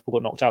Basel when Liverpool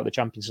got knocked out of the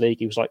Champions League.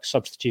 He was like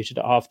substituted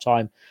at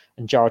half-time,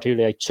 and Gerard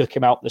Houllier took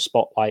him out the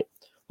spotlight.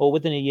 Well,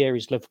 within a year,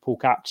 he's Liverpool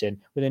captain.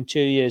 Within 2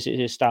 years, it's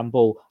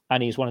Istanbul,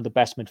 and he's one of the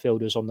best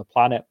midfielders on the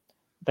planet.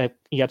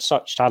 He had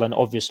such talent,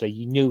 obviously.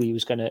 You knew he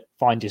was going to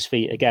find his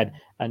feet again,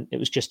 and it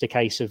was just a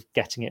case of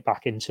getting it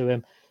back into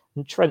him.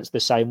 And Trent's the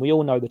same. We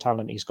all know the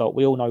talent he's got.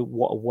 We all know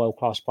what a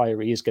world-class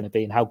player he is going to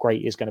be and how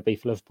great he is going to be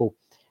for Liverpool.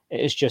 It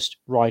is just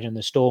riding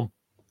the storm.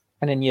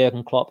 And in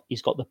Jurgen Klopp,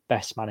 he's got the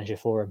best manager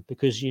for him,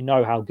 because you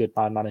know how good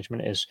man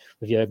management is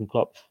with Jurgen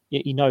Klopp.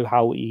 You know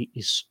how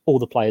all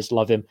the players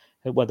love him,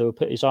 whether he'll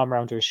put his arm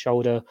around his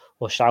shoulder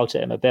or shout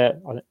at him a bit.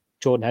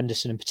 Jordan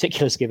Henderson in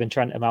particular has given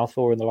Trent a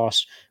mouthful in the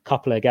last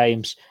couple of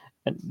games.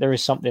 And there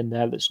is something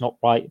there that's not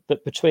right.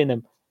 But between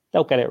them,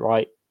 they'll get it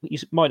right. He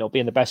might not be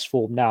in the best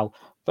form now,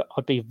 but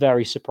I'd be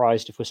very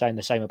surprised if we're saying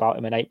the same about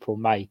him in April,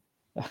 May.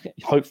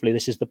 Hopefully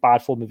this is the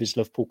bad form of his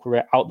Liverpool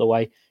career out the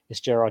way, as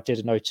Gerrard did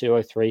in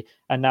 02-03.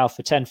 And now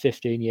for 10,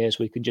 15 years,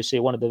 we can just see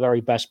one of the very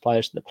best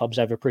players that the club's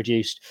ever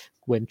produced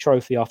win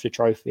trophy after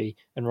trophy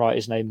and write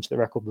his name into the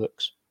record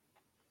books.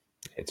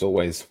 It's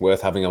always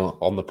worth having him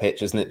on the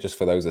pitch, isn't it? Just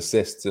for those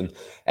assists and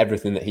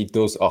everything that he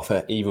does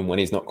offer, even when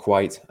he's not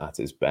quite at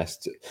his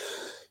best.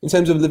 In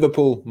terms of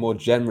Liverpool more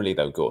generally,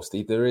 though,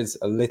 Ghosty, there is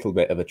a little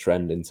bit of a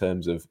trend in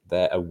terms of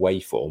their away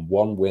form.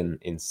 1 win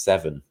in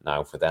 7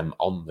 now for them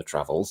on the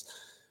travels.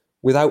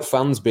 Without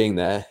fans being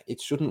there, it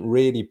shouldn't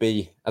really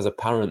be as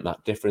apparent,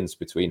 that difference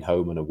between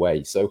home and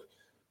away. So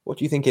what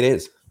do you think it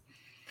is?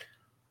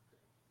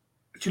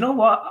 Do you know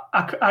what?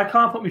 I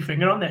can't put my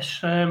finger on this.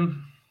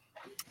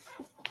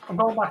 I'm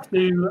going back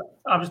to,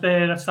 I was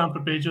there at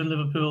Stamford Bridge when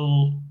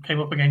Liverpool came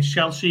up against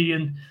Chelsea,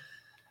 and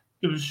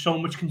there was so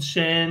much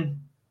concern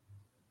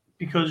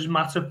because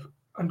Matip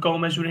and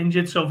Gomez were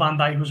injured, so Van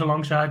Dijk was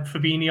alongside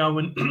Fabinho,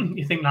 and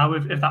you think now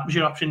if that was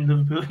your option,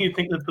 Liverpool, you'd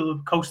think Liverpool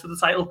would coast to the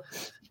title.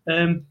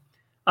 And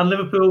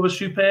Liverpool was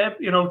superb.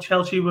 You know,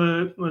 Chelsea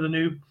were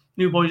the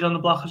new boys on the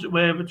block, as it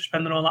were, with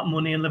spending all that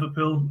money, and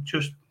Liverpool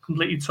just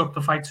completely took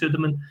the fight to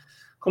them and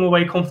come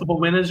away comfortable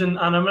winners. And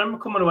I remember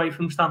coming away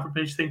from Stamford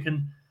Bridge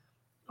thinking,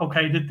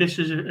 okay, this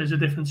is a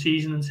different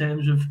season in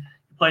terms of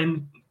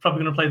probably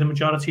going to play the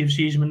majority of the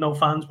season with no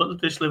fans,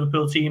 but this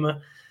Liverpool team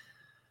are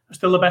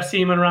still the best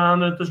team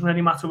around. It doesn't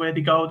really matter where they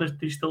go,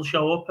 they still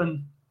show up.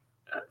 And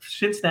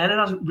since then, it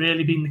hasn't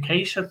really been the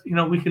case. You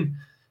know, we can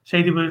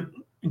say they were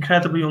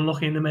incredibly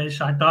unlucky in the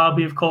Merseyside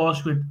derby, of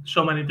course, with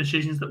so many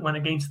decisions that went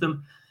against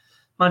them.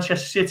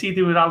 Manchester City,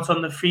 they were out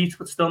on their feet,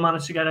 but still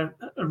managed to get a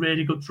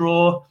really good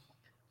draw.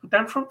 But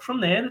then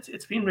from there,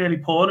 it's been really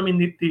poor. I mean,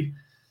 they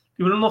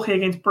they were unlucky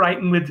against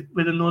Brighton with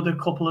another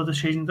couple of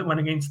decisions that went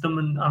against them,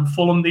 and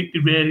Fulham, they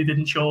really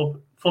didn't show up.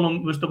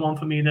 Fulham was the one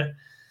for me that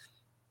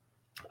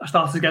I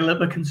started to get a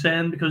little bit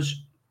concerned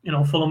because,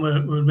 Fulham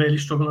were really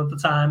struggling at the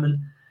time, and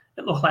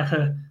it looked like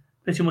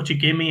pretty much a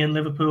gimme, and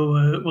Liverpool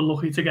were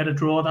lucky to get a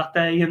draw that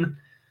day. And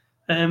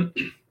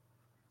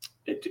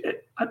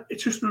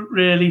it's just a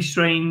really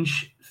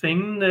strange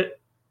thing that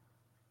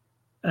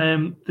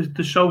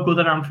they're so good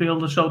at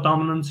Anfield, they're so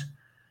dominant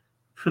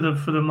for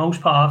the most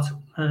part.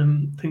 I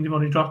think they've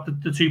only dropped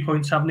the 2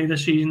 points, haven't they,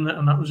 this season,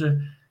 and that was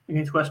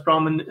against West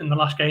Brom in the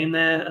last game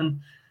there.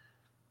 And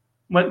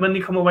when they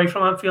come away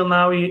from Anfield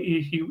now,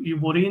 you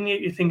worry, and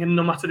you're thinking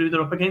no matter who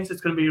they're up against, it's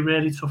going to be a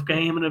really tough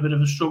game and a bit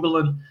of a struggle,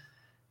 and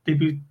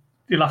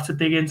they'll have to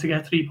dig in to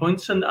get 3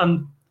 points.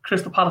 And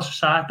Crystal Palace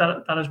aside,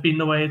 that has been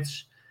the way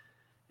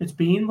it's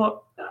been.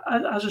 But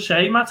as I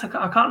say, Matt,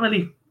 I can't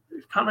really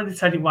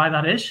tell you why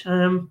that is.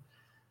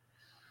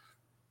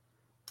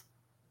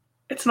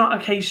 It's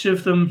not a case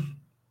of them,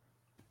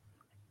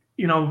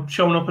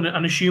 showing up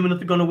and assuming that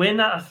they're going to win.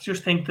 I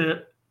just think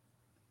that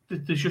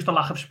there's just a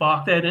lack of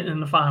spark there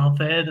in the final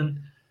third, and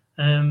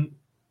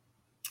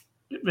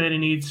it really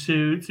needs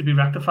to be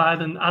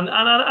rectified. And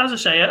as I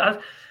say, I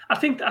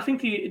think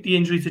the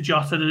injury to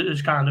Jota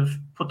has kind of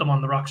put them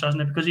on the rocks,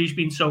 hasn't it? Because he's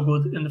been so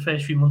good in the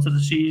first few months of the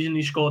season.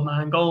 He scored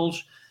 9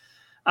 goals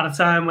at a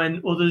time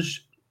when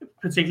others,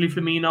 particularly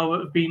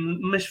Firmino, have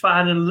been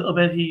misfiring a little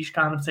bit. He's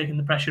kind of taken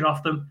the pressure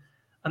off them,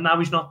 and now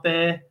he's not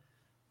there.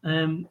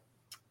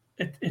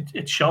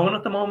 It's showing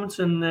at the moment,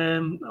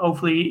 and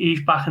hopefully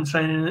he's back in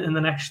training in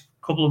the next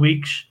couple of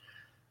weeks,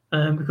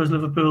 because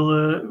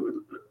Liverpool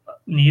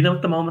need him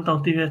at the moment,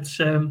 don't they? It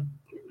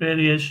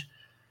really is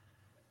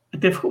a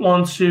difficult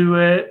one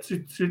to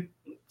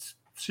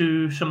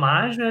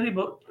surmise, really,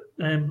 but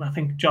I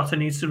think Jota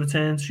needs to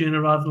return sooner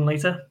rather than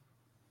later.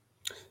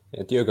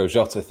 Yeah, Diogo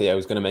Jota, Theo,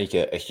 is going to make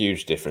a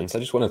huge difference. I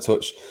just want to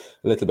touch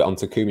a little bit on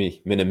Takumi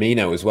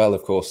Minamino as well.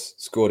 Of course,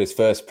 scored his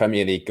first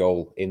Premier League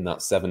goal in that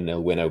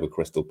 7-0 win over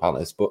Crystal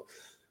Palace, but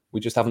we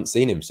just haven't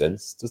seen him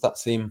since. Does that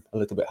seem a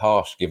little bit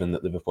harsh, given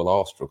that Liverpool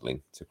are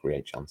struggling to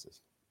create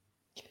chances?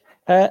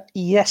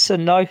 Yes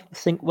and no. I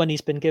think when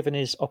he's been given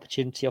his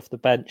opportunity off the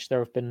bench, there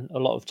have been a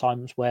lot of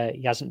times where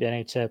he hasn't been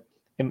able to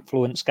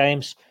influence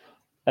games.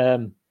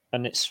 And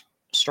it's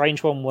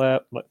strange one where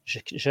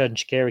Xherdan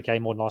Shaqiri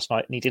came on last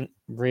night and he didn't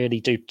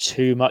really do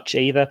too much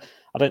either.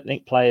 I don't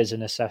think players are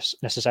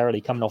necessarily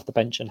coming off the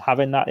bench and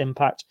having that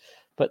impact,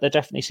 but there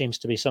definitely seems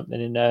to be something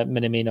in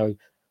Minamino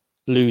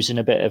losing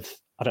a bit of,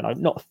 I don't know,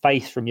 not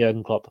faith from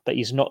Jurgen Klopp, but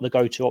he's not the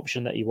go-to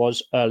option that he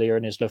was earlier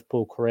in his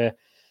Liverpool career.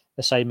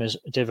 The same as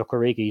Divock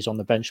Origi's on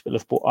the bench, but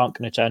Liverpool aren't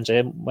going to turn to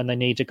him when they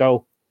need a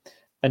goal.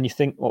 And you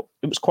think, well,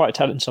 it was quite a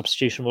talent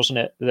substitution, wasn't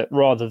it? That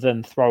rather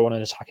than throw on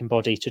an attacking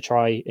body to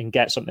try and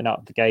get something out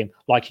of the game,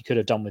 like he could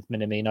have done with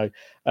Minamino,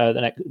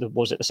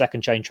 the second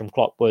change from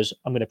Klopp was,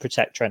 I'm going to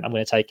protect Trent, I'm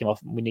going to take him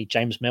off, and we need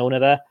James Milner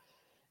there.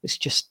 It's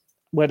just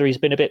whether he's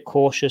been a bit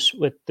cautious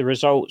with the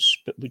results,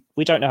 but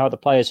we don't know how the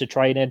players are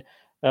training.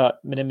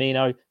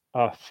 Minamino, you're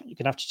going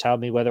to have to tell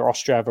me whether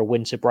Austria have a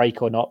winter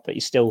break or not, but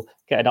he's still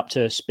getting up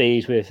to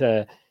speed with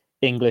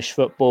English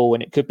football,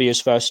 and it could be his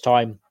first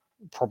time,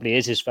 probably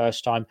is his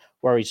first time,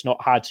 where he's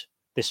not had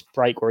this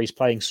break where he's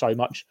playing so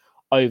much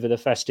over the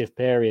festive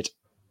period.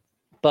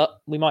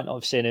 But we might not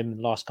have seen him in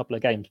the last couple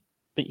of games,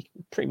 but you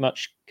pretty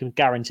much can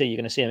guarantee you're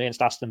going to see him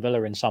against Aston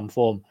Villa in some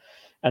form.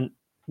 And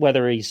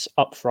whether he's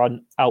up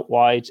front, out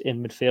wide,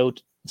 in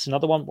midfield, it's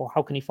another one. Well,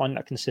 how can he find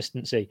that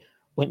consistency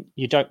when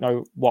you don't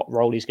know what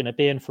role he's going to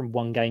be in from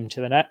one game to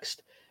the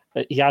next?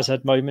 He has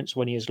had moments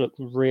when he has looked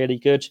really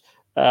good.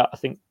 I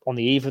think on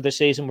the eve of the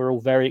season, we're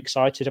all very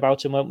excited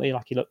about him, weren't we?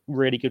 Like, he looked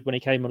really good when he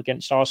came on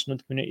against Arsenal in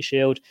the Community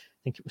Shield.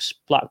 I think it was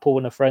Blackpool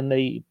in a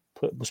friendly.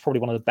 Was probably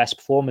one of the best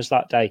performers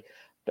that day.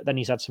 But then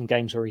he's had some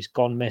games where he's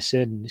gone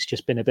missing, and it's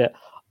just been a bit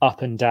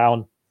up and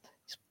down.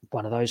 It's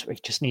one of those where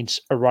he just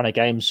needs a run of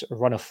games, a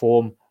run of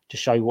form to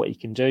show what he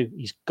can do.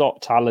 He's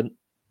got talent,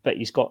 but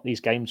he's got these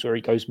games where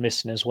he goes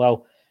missing as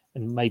well.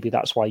 And maybe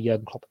that's why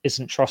Jurgen Klopp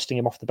isn't trusting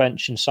him off the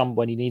bench, and some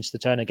when he needs to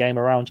turn a game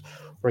around,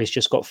 where he's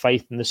just got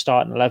faith in the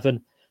starting 11.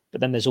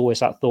 But then there's always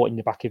that thought in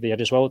the back of your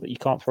head as well that you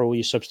can't throw all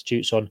your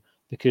substitutes on,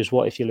 because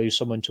what if you lose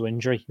someone to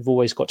injury? You've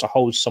always got to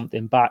hold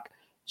something back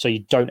so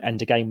you don't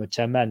end a game with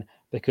 10 men,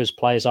 because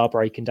players are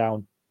breaking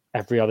down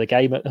every other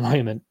game at the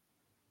moment.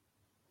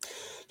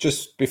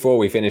 Just before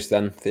we finish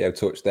then, Theo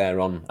touched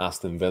there on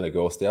Aston Villa,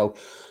 Ghosty. I'll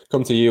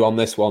come to you on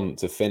this one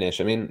to finish.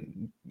 I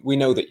mean, we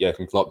know that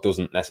Jurgen Klopp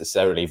doesn't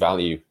necessarily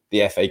value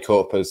the FA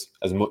Cup as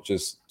much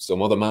as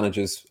some other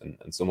managers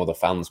and some other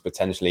fans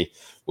potentially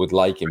would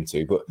like him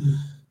to. But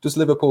does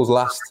Liverpool's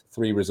last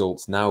 3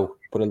 results now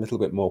put a little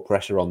bit more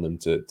pressure on them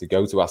to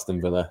go to Aston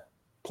Villa,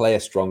 play a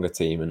stronger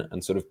team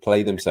and sort of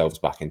play themselves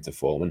back into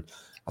form? And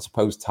I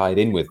suppose tied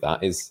in with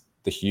that is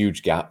the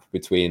huge gap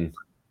between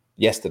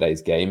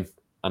yesterday's game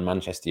and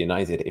Manchester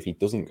United if he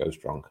doesn't go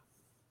strong.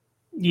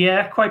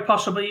 Yeah, quite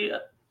possibly.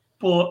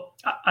 But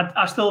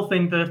I still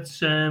think that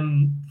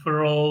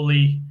for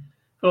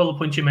for all the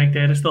points you make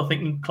there, I still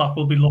think Klopp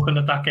will be looking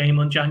at that game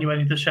on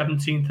January the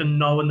 17th and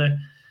knowing that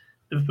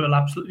Liverpool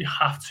absolutely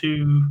have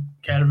to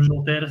get a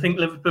result there. I think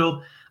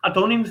Liverpool, I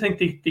don't even think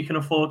they can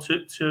afford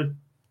to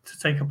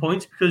take a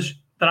point because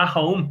they're at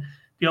home.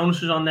 The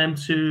onus is on them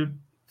to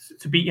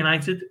beat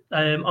United.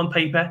 On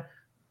paper,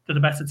 they're the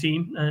better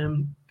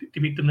team. They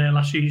beat them there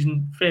last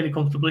season fairly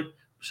comfortably,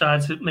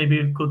 besides maybe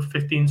a good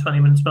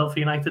 15-20 minute spell for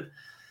United.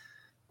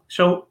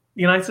 So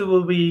United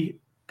will be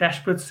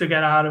desperate to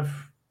get out of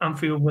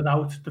Anfield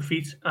without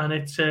defeat, and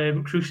it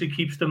crucially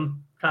keeps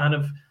them kind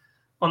of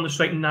on the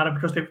straight and narrow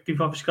because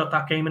they've obviously got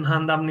that game in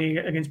hand, haven't they,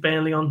 against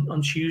Burnley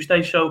on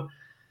Tuesday. So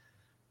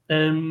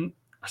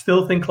I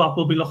still think Klopp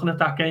will be looking at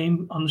that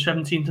game on the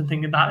 17th and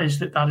thinking that is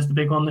the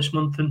big one this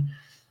month. And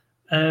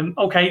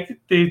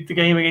the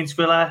game against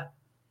Villa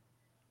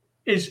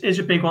is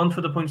a big one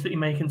for the points that you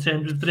make in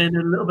terms of they're in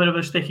a little bit of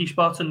a sticky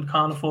spot and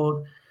can't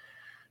afford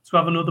to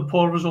have another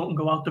poor result and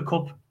go out the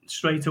cup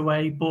straight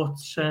away. But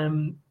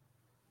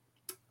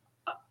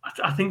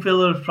I think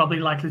Villa are probably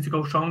likely to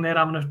go strong. They're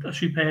having a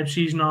superb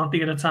season, aren't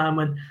they, at a time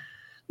when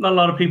not a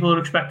lot of people are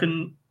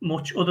expecting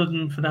much other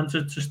than for them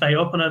to stay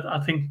up. And I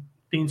think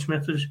Dean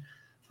Smith has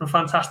done a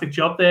fantastic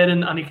job there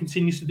and he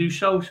continues to do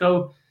so.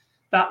 So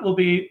that will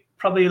be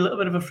probably a little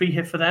bit of a free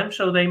hit for them.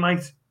 So they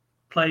might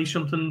play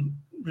something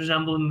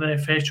resembling their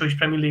first choice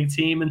Premier League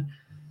team, and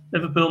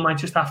Liverpool might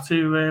just have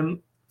to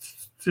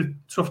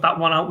tough that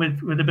one out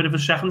with a bit of a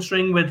second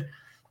string, with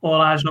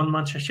all eyes on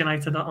Manchester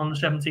United on the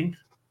 17th.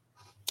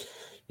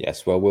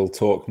 Yes, well, we'll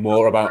talk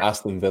more about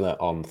Aston Villa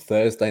on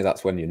Thursday.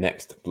 That's when your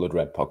next Blood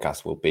Red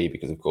podcast will be,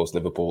 because, of course,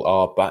 Liverpool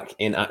are back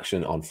in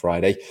action on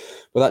Friday.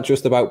 But that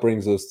just about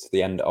brings us to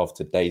the end of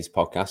today's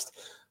podcast.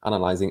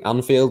 Analysing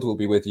Anfield will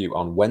be with you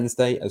on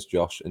Wednesday as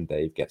Josh and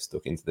Dave get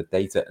stuck into the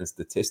data and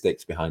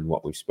statistics behind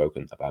what we've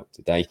spoken about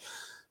today.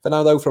 For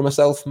now, though, from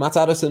myself, Matt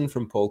Addison,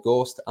 from Paul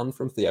Gorst and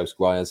from Theo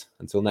Squires,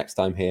 until next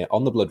time here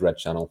on the Blood Red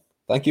channel,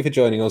 thank you for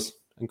joining us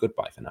and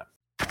goodbye for now.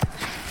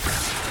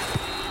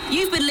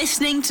 You've been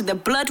listening to the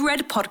Blood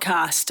Red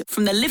podcast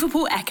from the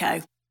Liverpool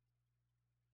Echo.